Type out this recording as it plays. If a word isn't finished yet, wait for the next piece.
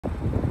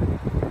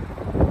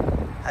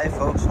Hi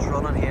folks, it's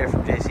Ronan here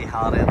from JC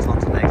Halliday in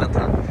Sons in England,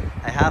 and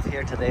I have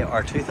here today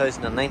our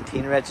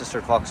 2019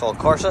 registered Vauxhall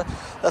Corsa.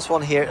 This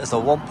one here is the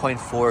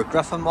 1.4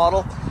 Griffin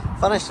model,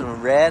 finished in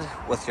red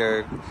with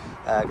your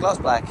gloss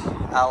black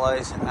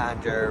alloys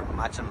and your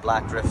matching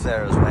black roof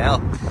there as well.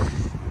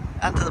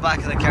 Into the back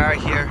of the car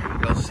here,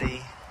 you'll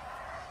see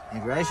you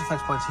have your ISOFIX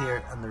points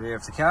here in the rear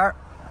of the car,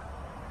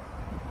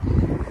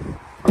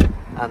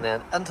 and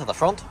then into the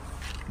front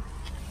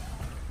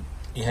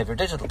you have your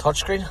digital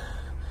touchscreen,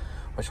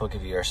 which will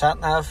give you your sat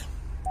nav.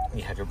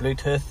 You have your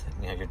Bluetooth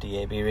and you have your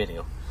DAB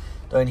radio.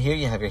 Down here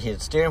you have your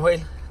heated steering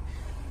wheel,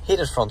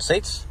 heated front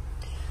seats.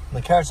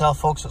 And the car itself,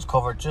 folks, is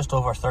covered just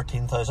over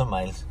 13,000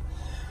 miles.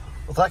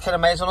 With that kind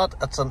of miles on it,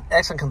 it's in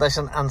excellent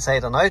condition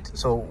inside and out,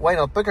 so why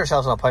not book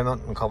yourselves an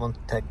appointment and come and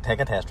take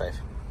a test drive.